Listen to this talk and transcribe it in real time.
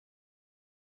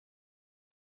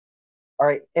All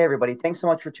right, hey everybody, thanks so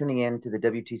much for tuning in to the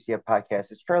WTCF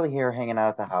podcast. It's Charlie here, hanging out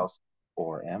at the house,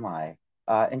 or am I?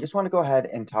 And just want to go ahead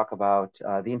and talk about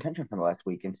the intention from the last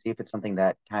week and see if it's something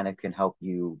that kind of can help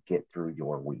you get through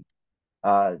your week.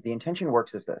 The intention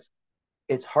works as this: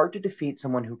 it's hard to defeat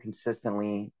someone who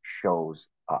consistently shows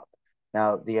up.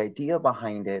 Now, the idea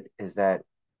behind it is that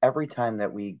every time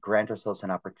that we grant ourselves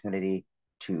an opportunity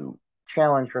to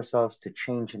challenge ourselves, to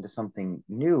change into something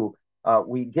new,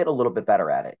 we get a little bit better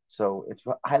at it. So it's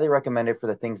highly recommended for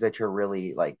the things that you're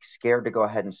really like scared to go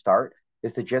ahead and start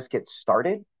is to just get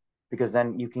started because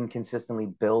then you can consistently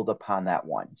build upon that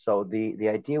one. So the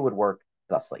idea would work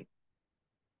thusly.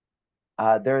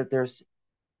 There's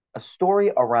a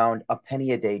story around a penny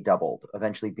a day doubled,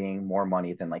 eventually being more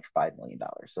money than like $5 million.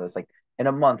 So it's like in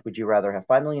a month, would you rather have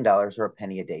 $5 million or a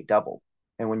penny a day doubled?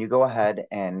 And when you go ahead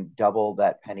and double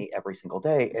that penny every single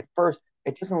day, at first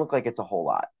it doesn't look like it's a whole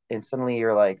lot. And suddenly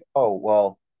you're like, oh,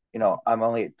 well, I'm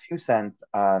only at 2 cents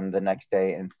on the next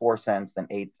day and 4 cents and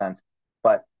 8 cents.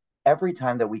 But every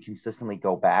time that we consistently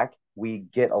go back, we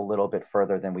get a little bit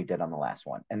further than we did on the last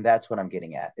one. And that's what I'm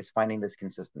getting at is finding this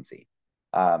consistency.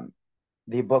 Um,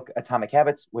 the book Atomic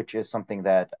Habits, which is something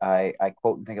that I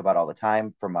quote and think about all the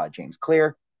time from James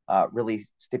Clear, really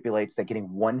stipulates that getting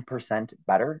 1%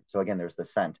 better. So again, there's the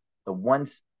cent. The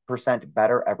 1%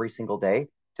 better every single day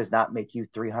does not make you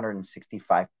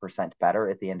 365% better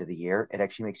at the end of the year. It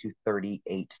actually makes you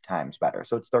 38 times better.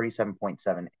 So it's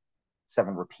 37.77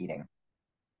 repeating.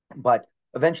 But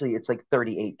eventually it's like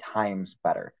 38 times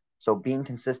better. So being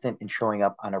consistent and showing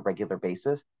up on a regular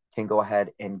basis can go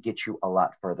ahead and get you a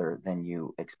lot further than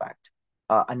you expect.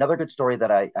 Another good story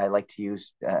that I like to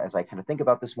use as I kind of think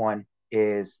about this one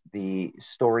is the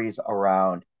stories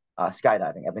around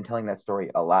skydiving. I've been telling that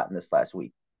story a lot in this last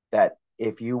week. That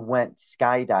if you went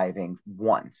skydiving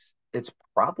once, it's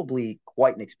probably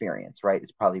quite an experience, right?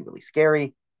 It's probably really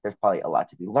scary. There's probably a lot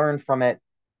to be learned from it.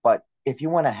 But if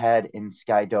you went ahead and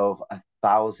skydove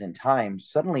 1,000 times,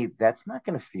 suddenly that's not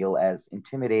going to feel as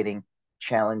intimidating,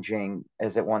 challenging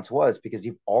as it once was because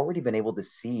you've already been able to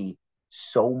see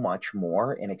so much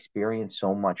more and experience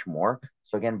so much more.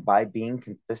 So again, by being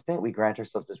consistent, we grant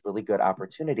ourselves this really good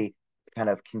opportunity to kind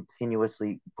of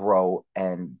continuously grow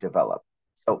and develop.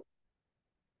 So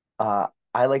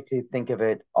I like to think of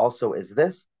it also as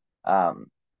this. A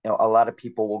lot of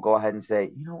people will go ahead and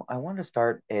say, I want to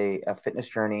start a fitness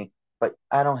journey, but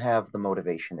I don't have the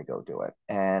motivation to go do it.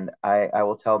 And I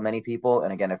will tell many people,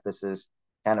 and again, if this is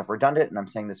kind of redundant, and I'm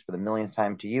saying this for the millionth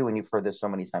time to you, and you've heard this so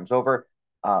many times over,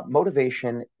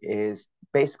 motivation is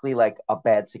basically like a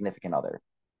bad significant other.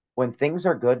 When things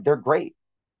are good, they're great.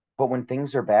 But when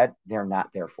things are bad, they're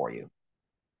not there for you.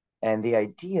 And the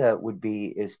idea would be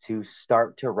is to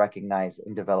start to recognize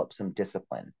and develop some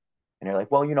discipline. And you're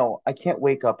like, well, I can't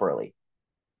wake up early.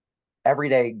 Every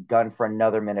day done for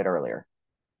another minute earlier,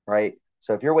 right?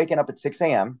 So if you're waking up at 6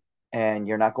 a.m. and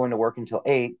you're not going to work until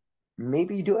 8,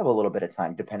 maybe you do have a little bit of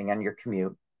time depending on your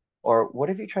commute. Or what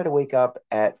if you try to wake up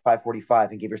at 5:45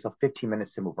 and give yourself 15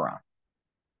 minutes to move around?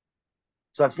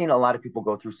 So I've seen a lot of people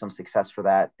go through some success for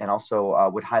that, and also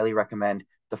would highly recommend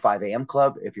the 5 a.m.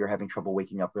 club if you're having trouble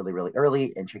waking up really, really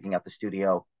early and checking out the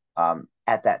studio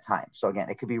at that time. So again,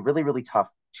 it could be really, really tough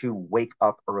to wake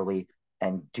up early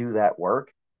and do that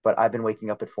work. But I've been waking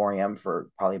up at 4 a.m. for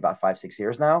probably about 5, 6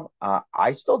 years now.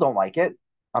 I still don't like it.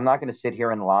 I'm not going to sit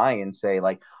here and lie and say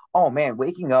like, oh man,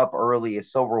 waking up early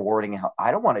is so rewarding.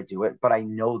 I don't want to do it, but I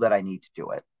know that I need to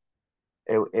do it.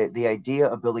 The idea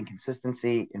of building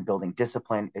consistency and building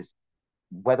discipline is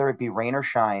whether it be rain or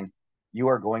shine, you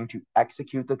are going to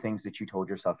execute the things that you told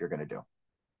yourself you're going to do.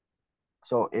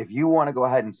 So if you want to go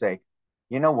ahead and say,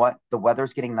 you know what, the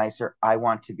weather's getting nicer, I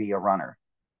want to be a runner,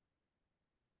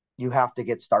 you have to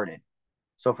get started.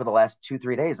 So for the last 2,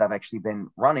 3 days, I've actually been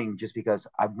running just because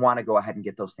I want to go ahead and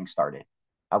get those things started.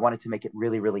 I wanted to make it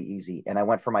really, really easy. And I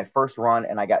went for my first run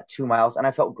and I got 2 miles and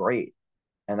I felt great.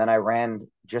 And then I ran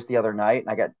just the other night and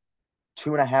I got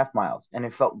 2.5 miles and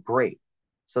it felt great.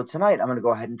 So tonight I'm going to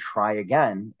go ahead and try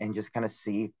again and just kind of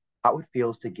see how it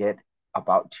feels to get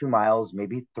about 2 miles,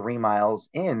 maybe 3 miles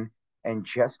in, and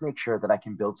just make sure that I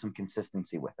can build some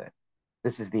consistency with it.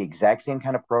 This is the exact same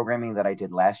kind of programming that I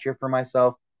did last year for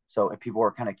myself. So if people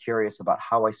are kind of curious about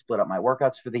how I split up my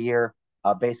workouts for the year,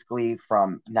 basically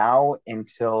from now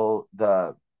until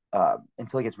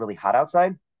it gets really hot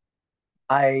outside,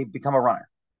 I become a runner.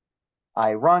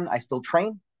 I run, I still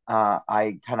train.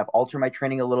 I kind of alter my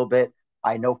training a little bit.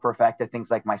 I know for a fact that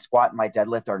things like my squat and my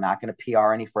deadlift are not going to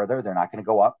PR any further. They're not going to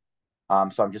go up.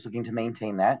 So I'm just looking to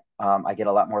maintain that. I get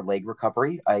a lot more leg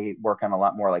recovery. I work on a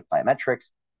lot more like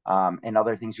plyometrics, and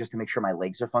other things just to make sure my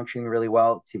legs are functioning really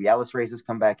well. Tibialis raises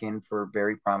come back in for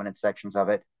very prominent sections of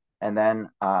it. And then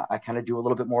I kind of do a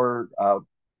little bit more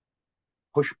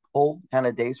push pull kind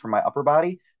of days for my upper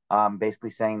body.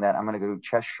 Basically saying that I'm going to go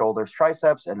chest, shoulders,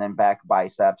 triceps, and then back,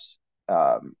 biceps,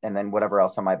 and then whatever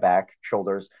else on my back,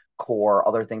 shoulders, core,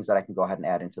 other things that I can go ahead and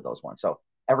add into those ones. So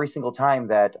every single time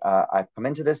that I've come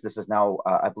into this, this is now,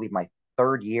 I believe, my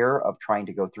third year of trying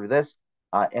to go through this.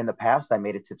 In the past, I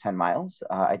made it to 10 miles.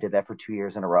 I did that for 2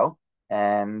 years in a row.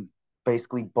 And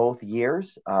basically, both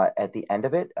years at the end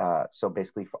of it, so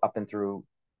basically up and through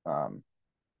um,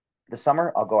 the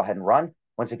summer, I'll go ahead and run.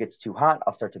 Once it gets too hot,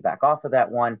 I'll start to back off of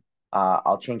that one.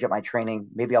 I'll change up my training.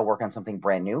 Maybe I'll work on something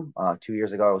brand new. 2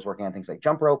 years ago, I was working on things like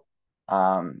jump rope,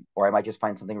 or I might just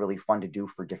find something really fun to do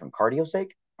for different cardio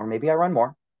sake, or maybe I run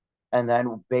more. And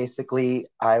then basically,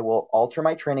 I will alter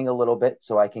my training a little bit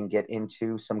so I can get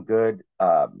into some good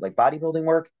like bodybuilding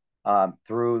work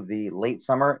through the late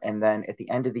summer. And then at the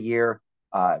end of the year,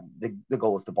 the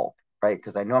goal is to bulk, right?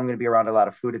 Because I know I'm going to be around a lot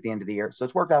of food at the end of the year. So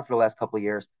it's worked out for the last couple of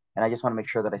years. And I just want to make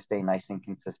sure that I stay nice and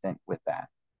consistent with that.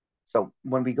 So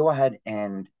when we go ahead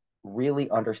and really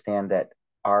understand that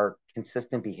our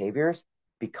consistent behaviors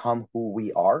become who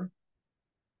we are,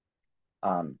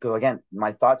 go again,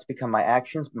 my thoughts become my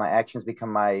actions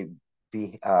become my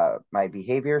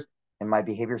behaviors, and my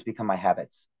behaviors become my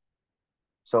habits.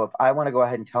 So if I want to go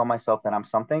ahead and tell myself that I'm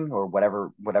something, or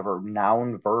whatever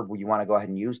noun verb you want to go ahead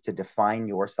and use to define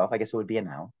yourself, I guess it would be a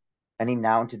noun. Any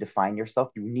noun to define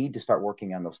yourself, you need to start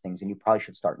working on those things, and you probably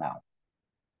should start now.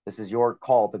 This is your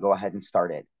call to go ahead and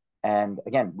start it. And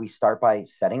again, we start by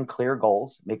setting clear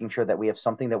goals, making sure that we have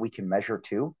something that we can measure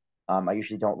to. I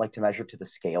usually don't like to measure to the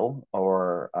scale,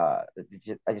 or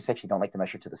I just actually don't like to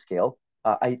measure to the scale.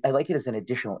 I like it as an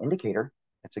additional indicator.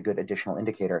 It's a good additional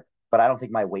indicator, but I don't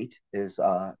think my weight is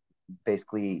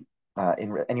basically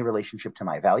any relationship to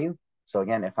my value. So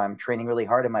again, if I'm training really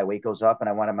hard and my weight goes up and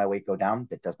I wanted my weight go down,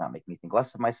 that does not make me think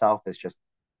less of myself. It's just,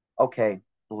 okay,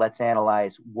 let's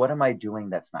analyze, what am I doing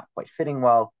that's not quite fitting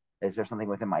well? Is there something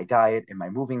within my diet? Am I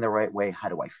moving the right way? How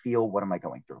do I feel? What am I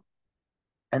going through?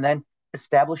 And then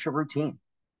establish a routine.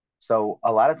 So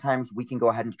a lot of times we can go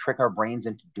ahead and trick our brains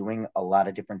into doing a lot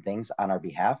of different things on our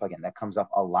behalf. Again, that comes up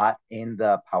a lot in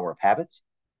the Power of Habits.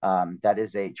 That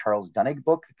is a Charles Duhigg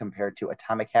book compared to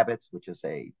Atomic Habits, which is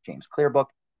a James Clear book.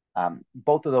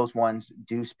 Both of those ones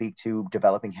do speak to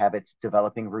developing habits,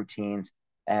 developing routines.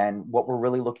 And what we're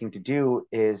really looking to do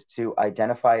is to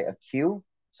identify a cue.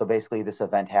 So basically, this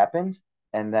event happens,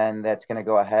 and then that's going to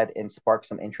go ahead and spark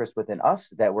some interest within us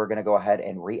that we're going to go ahead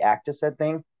and react to said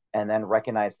thing, and then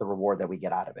recognize the reward that we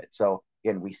get out of it. So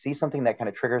again, we see something that kind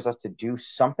of triggers us to do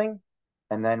something,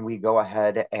 and then we go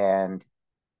ahead and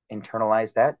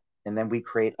internalize that, and then we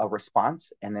create a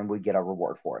response, and then we get a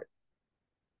reward for it.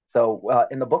 So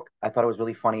in the book, I thought it was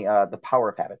really funny. The Power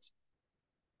of Habits.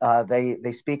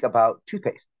 They speak about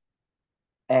toothpaste,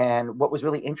 and what was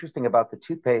really interesting about the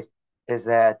toothpaste is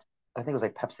that I think it was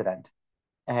like Pepsodent,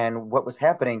 and what was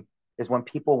happening is when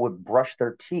people would brush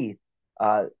their teeth,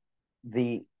 uh,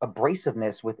 the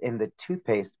abrasiveness within the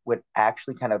toothpaste would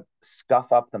actually kind of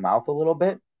scuff up the mouth a little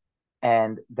bit.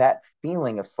 And that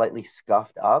feeling of slightly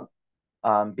scuffed up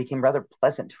became rather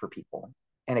pleasant for people.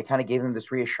 And it kind of gave them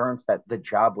this reassurance that the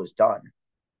job was done.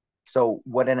 So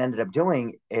what it ended up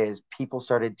doing is people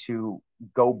started to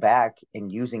go back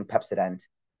and using Pepsodent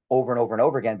over and over and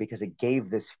over again because it gave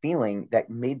this feeling that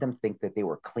made them think that they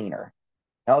were cleaner.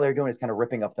 Now all they're doing is kind of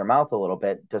ripping up their mouth a little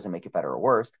bit. Doesn't make it better or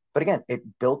worse. But again, it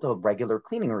built a regular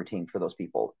cleaning routine for those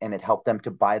people, and it helped them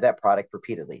to buy that product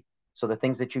repeatedly. So the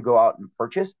things that you go out and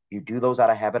purchase, you do those out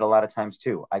of habit a lot of times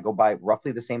too. I go buy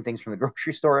roughly the same things from the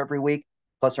grocery store every week,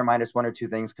 plus or minus one or two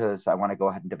things because I want to go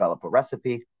ahead and develop a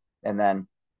recipe. And then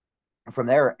from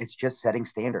there, it's just setting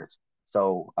standards.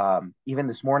 So even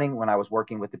this morning, when I was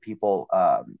working with the people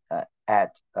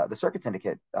at the Circuit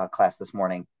Syndicate class this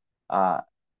morning, uh,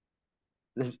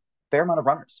 there's a fair amount of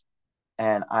runners.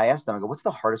 And I asked them, I go, what's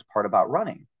the hardest part about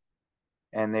running?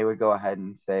 And they would go ahead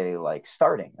and say, like,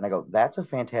 starting. And I go, that's a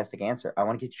fantastic answer. I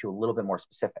want to get you a little bit more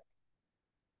specific.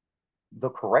 The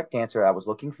correct answer I was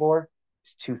looking for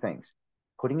is two things: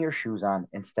 putting your shoes on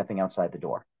and stepping outside the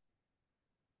door.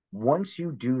 Once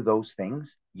you do those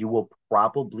things, you will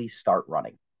probably start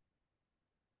running,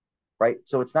 right?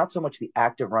 So it's not so much the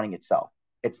act of running itself.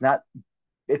 It's not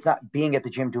it's not being at the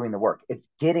gym doing the work. It's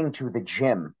getting to the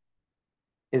gym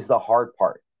is the hard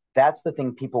part. That's the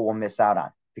thing people will miss out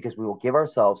on because we will give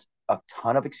ourselves a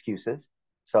ton of excuses.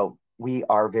 So we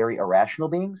are very irrational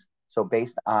beings. So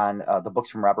based on the books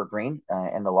from Robert Greene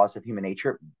and the laws of human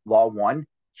nature, law one,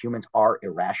 humans are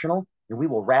irrational, and we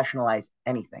will rationalize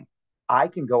anything. I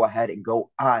can go ahead and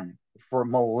go on for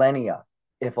millennia,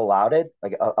 if allowed,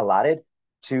 allotted,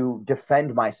 to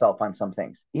defend myself on some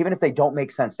things, even if they don't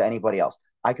make sense to anybody else.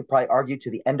 I could probably argue to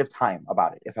the end of time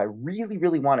about it if I really,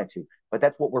 really wanted to, but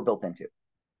that's what we're built into.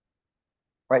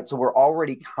 Right. So we're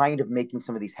already kind of making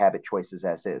some of these habit choices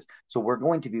as is. So we're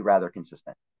going to be rather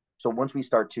consistent. So once we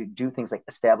start to do things like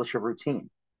establish a routine.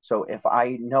 So if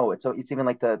I know it's even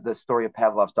like the story of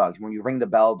Pavlov's dogs. When you ring the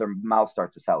bell, their mouth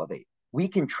starts to salivate. We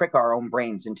can trick our own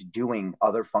brains into doing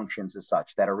other functions as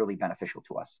such that are really beneficial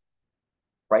to us.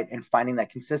 Right. And finding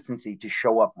that consistency to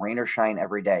show up rain or shine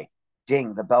every day.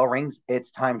 Ding, the bell rings,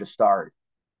 it's time to start.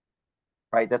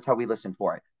 Right. That's how we listen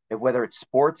for it. If, whether it's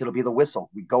sports, it'll be the whistle.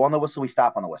 We go on the whistle, we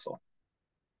stop on the whistle.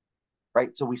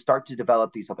 Right. So we start to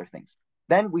develop these other things.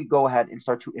 Then we go ahead and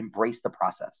start to embrace the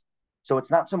process. So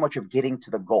it's not so much of getting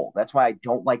to the goal. That's why I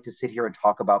don't like to sit here and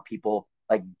talk about people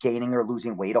like gaining or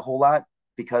losing weight a whole lot,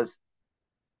 because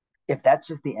if that's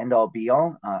just the end all be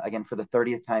all, again, for the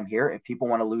 30th time here, if people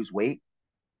want to lose weight,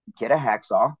 get a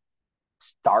hacksaw,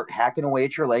 start hacking away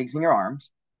at your legs and your arms.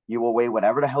 You will weigh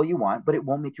whatever the hell you want, but it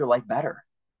won't make your life better.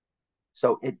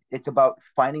 So it's about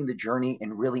finding the journey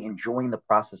and really enjoying the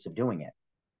process of doing it.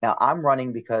 Now, I'm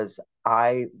running because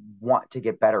I want to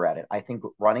get better at it. I think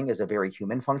running is a very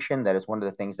human function. That is one of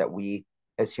the things that we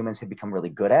as humans have become really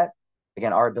good at.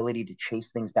 Again, our ability to chase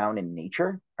things down in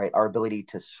nature, right? Our ability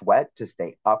to sweat, to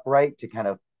stay upright, to kind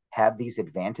of have these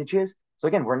advantages. So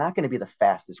again, we're not going to be the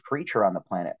fastest creature on the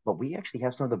planet, but we actually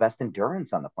have some of the best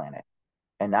endurance on the planet.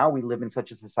 And now we live in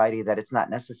such a society that it's not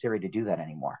necessary to do that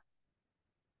anymore.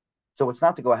 So it's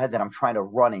not to go ahead that I'm trying to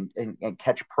run and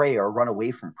catch prey or run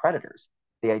away from predators.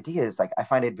 The idea is like I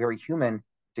find it very human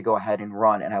to go ahead and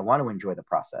run, and I want to enjoy the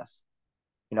process.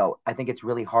 I think it's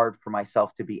really hard for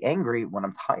myself to be angry when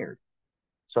I'm tired.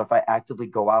 So if I actively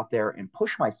go out there and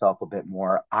push myself a bit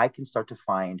more, I can start to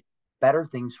find better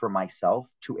things for myself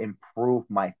to improve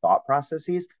my thought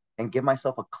processes and give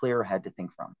myself a clearer head to think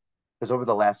from. Because over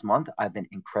the last month, I've been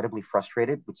incredibly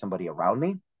frustrated with somebody around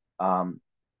me, um,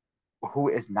 who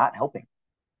is not helping.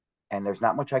 And there's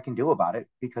not much I can do about it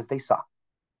because they suck.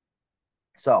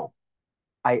 So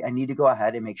I need to go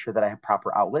ahead and make sure that I have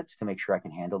proper outlets to make sure I can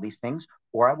handle these things,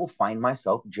 or I will find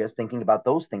myself just thinking about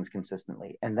those things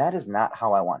consistently. And that is not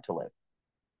how I want to live.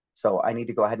 So I need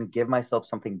to go ahead and give myself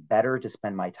something better to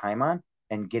spend my time on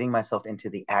and getting myself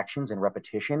into the actions and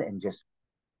repetition and just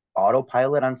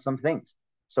autopilot on some things.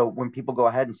 So when people go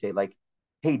ahead and say, like,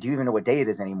 hey, do you even know what day it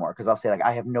is anymore? Because I'll say, like,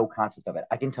 I have no concept of it.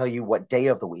 I can tell you what day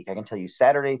of the week. I can tell you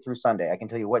Saturday through Sunday. I can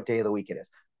tell you what day of the week it is.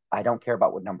 I don't care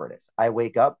about what number it is. I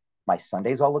wake up, my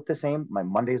Sundays all look the same. My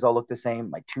Mondays all look the same.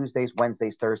 My Tuesdays,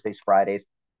 Wednesdays, Thursdays, Fridays,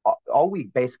 all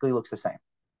week basically looks the same.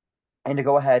 And to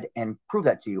go ahead and prove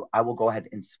that to you, I will go ahead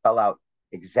and spell out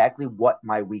exactly what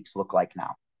my weeks look like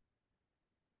now.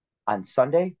 On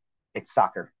Sunday, it's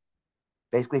soccer.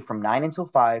 Basically, from 9 until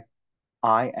 5,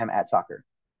 I am at soccer,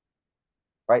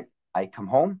 right? I come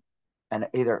home, and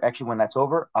either actually when that's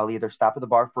over, I'll either stop at the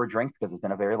bar for a drink because it's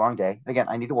been a very long day. Again,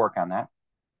 I need to work on that.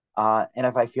 And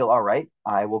if I feel all right,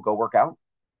 I will go work out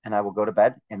and I will go to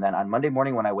bed. And then on Monday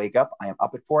morning when I wake up, I am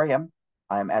up at 4 a.m.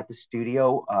 I am at the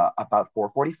studio about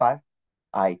 4:45.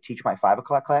 I teach my 5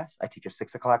 o'clock class. I teach a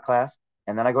 6 o'clock class,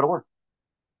 and then I go to work.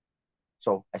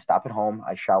 So I stop at home,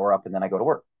 I shower up, and then I go to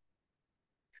work.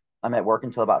 I'm at work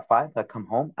until about 5. I come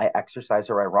home, I exercise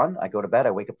or I run. I go to bed.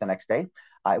 I wake up the next day.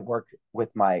 I work with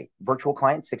my virtual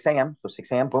client 6 a.m. So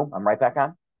 6 a.m. Boom, I'm right back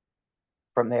on.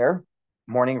 From there,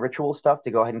 morning ritual stuff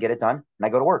to go ahead and get it done, and I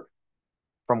go to work.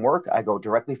 From work, I go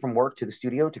directly from work to the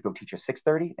studio to go teach a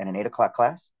 6:30 and an 8 o'clock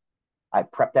class. I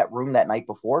prep that room that night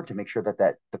before to make sure that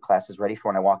the class is ready for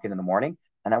when I walk in the morning.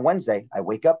 And on Wednesday, I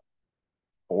wake up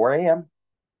 4 a.m.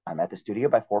 I'm at the studio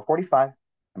by 4:45.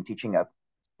 I'm teaching a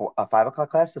 5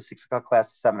 o'clock class, a 6 o'clock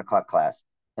class, a 7 o'clock class,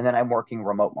 and then I'm working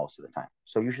remote most of the time.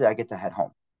 So usually I get to head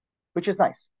home, which is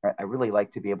nice. Right? I really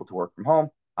like to be able to work from home.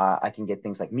 I can get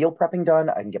things like meal prepping done.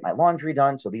 I can get my laundry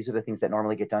done. So these are the things that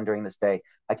normally get done during this day.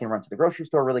 I can run to the grocery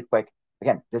store really quick.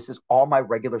 Again, this is all my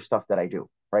regular stuff that I do.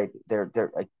 Right?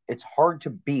 It's hard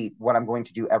to beat what I'm going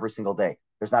to do every single day.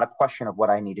 There's not a question of what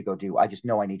I need to go do. I just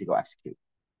know I need to go execute.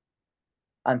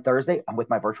 On Thursday, I'm with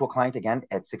my virtual client again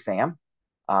at 6 a.m.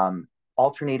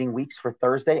 Alternating weeks for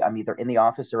Thursday, I'm either in the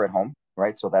office or at home,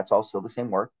 right? So that's also the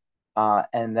same work.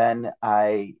 And then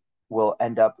I will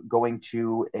end up going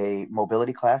to a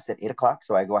mobility class at 8 o'clock.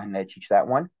 So I go ahead and I teach that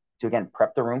one to, again,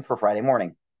 prep the room for Friday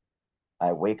morning.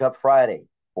 I wake up Friday,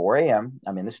 4 a.m.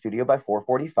 I'm in the studio by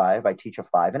 4:45. I teach a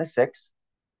 5 and a 6.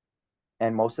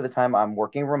 And most of the time I'm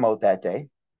working remote that day.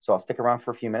 So I'll stick around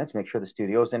for a few minutes, make sure the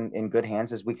studio's in good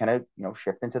hands as we kind of,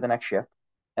 shift into the next shift.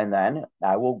 And then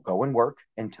I will go and work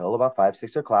until about 5,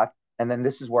 6 o'clock. And then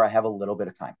this is where I have a little bit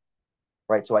of time,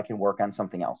 right? So I can work on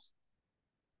something else.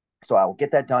 So I will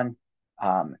get that done.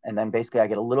 And then basically I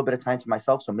get a little bit of time to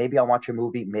myself. So maybe I'll watch a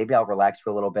movie, maybe I'll relax for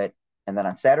a little bit. And then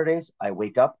on Saturdays, I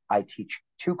wake up, I teach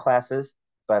two classes.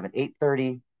 So I have an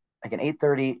 8:30, like an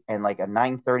 8:30 and like a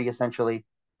 9:30 essentially.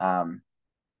 Um,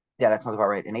 yeah, that sounds about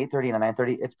right. An 8:30 and a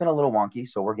 9:30. It's been a little wonky,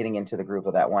 so we're getting into the groove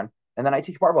of that one. And then I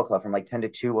teach barbell club from like 10 to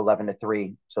 2, 11 to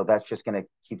 3. So that's just going to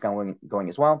keep going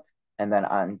as well. And then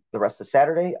on the rest of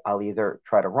Saturday, I'll either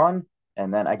try to run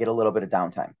and then I get a little bit of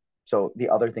downtime. So the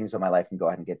other things of my life can go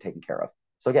ahead and get taken care of.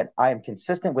 So again, I am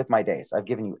consistent with my days. I've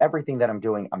given you everything that I'm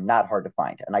doing. I'm not hard to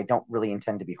find, and I don't really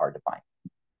intend to be hard to find.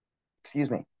 Excuse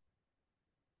me.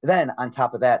 Then on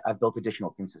top of that, I've built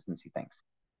additional consistency things.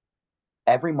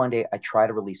 Every Monday, I try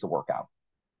to release a workout.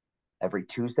 Every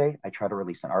Tuesday, I try to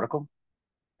release an article.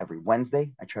 Every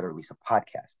Wednesday, I try to release a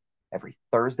podcast. Every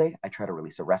Thursday, I try to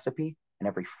release a recipe. And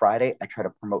every Friday, I try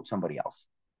to promote somebody else.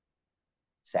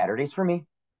 Saturdays for me,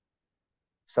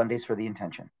 Sundays for the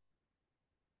intention.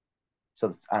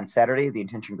 So on Saturday, the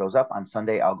intention goes up. On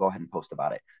Sunday, I'll go ahead and post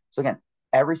about it. So again,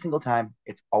 every single time,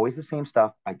 it's always the same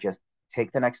stuff. I just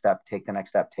take the next step, take the next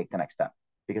step, take the next step.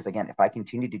 Because again, if I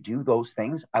continue to do those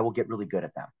things, I will get really good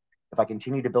at them. If I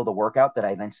continue to build a workout that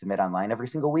I then submit online every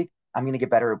single week, I'm going to get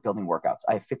better at building workouts.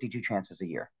 I have 52 chances a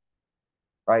year,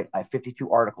 right? I have 52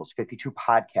 articles, 52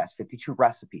 podcasts, 52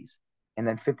 recipes, and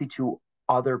then 52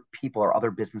 other people or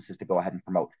other businesses to go ahead and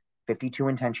promote, 52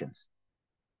 intentions,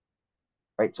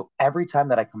 right? So every time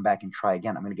that I come back and try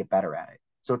again, I'm going to get better at it.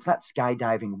 So it's not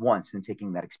skydiving once and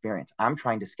taking that experience. I'm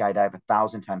trying to skydive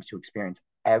 1,000 times to experience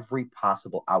every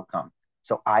possible outcome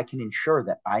so I can ensure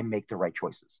that I make the right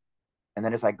choices. And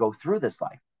then as I go through this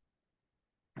life,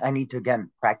 I need to again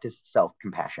practice self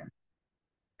compassion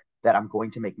that I'm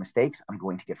going to make mistakes. I'm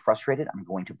going to get frustrated. I'm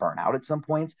going to burn out at some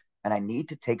points. And I need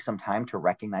to take some time to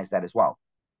recognize that as well.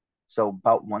 So,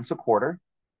 about once a quarter,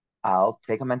 I'll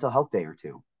take a mental health day or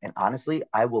two. And honestly,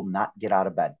 I will not get out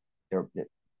of bed. There,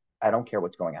 I don't care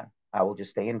what's going on. I will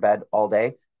just stay in bed all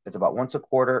day. It's about once a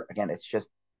quarter. Again, it's just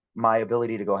my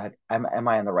ability to go ahead. Am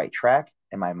I on the right track?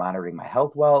 Am I monitoring my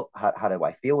health well? How do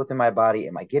I feel within my body?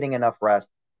 Am I getting enough rest?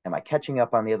 Am I catching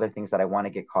up on the other things that I want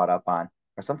to get caught up on?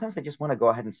 Or sometimes I just want to go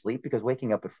ahead and sleep because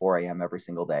waking up at 4 a.m. every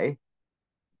single day,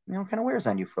 kind of wears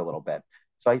on you for a little bit.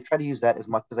 So I try to use that as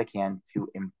much as I can to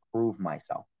improve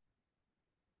myself.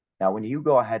 Now, when you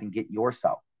go ahead and get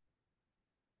yourself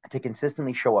to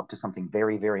consistently show up to something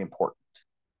very, very important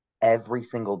every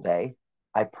single day,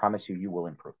 I promise you, you will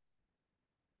improve.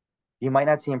 You might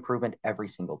not see improvement every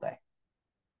single day.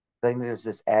 I think there's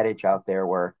this adage out there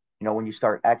where, when you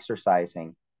start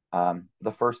exercising,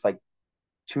 the first like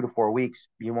 2 to 4 weeks,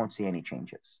 you won't see any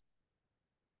changes.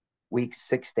 Weeks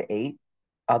 6 to 8,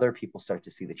 other people start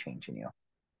to see the change in you.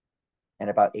 And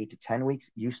about 8 to 10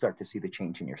 weeks, you start to see the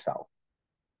change in yourself.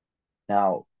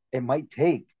 Now, it might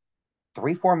take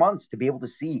 3, 4 months to be able to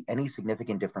see any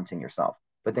significant difference in yourself,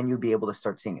 but then you'll be able to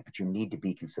start seeing it. But you need to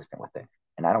be consistent with it.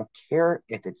 And I don't care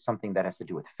if it's something that has to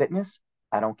do with fitness.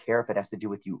 I don't care if it has to do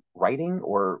with you writing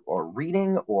or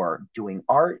reading or doing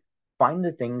art. Find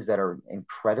the things that are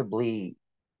incredibly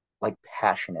like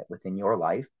passionate within your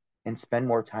life and spend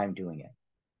more time doing it.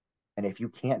 And if you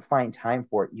can't find time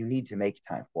for it, you need to make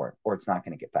time for it, or it's not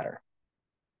going to get better.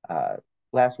 Uh,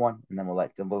 Last one, and then we'll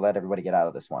let everybody get out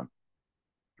of this one.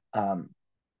 Um,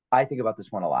 I think about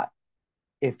this one a lot.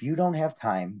 If you don't have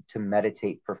time to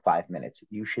meditate for 5 minutes,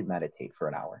 you should meditate for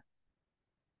an hour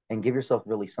and give yourself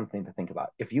really something to think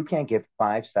about. If you can't give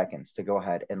 5 seconds to go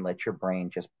ahead and let your brain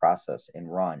just process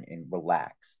and run and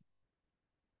relax,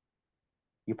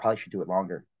 you probably should do it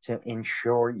longer to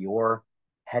ensure you're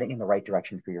heading in the right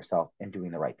direction for yourself and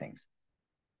doing the right things.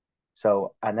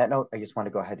 So, on that note, I just want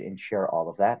to go ahead and share all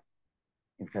of that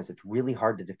because it's really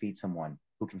hard to defeat someone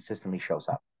who consistently shows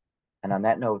up. And on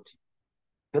that note,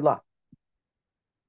 good luck.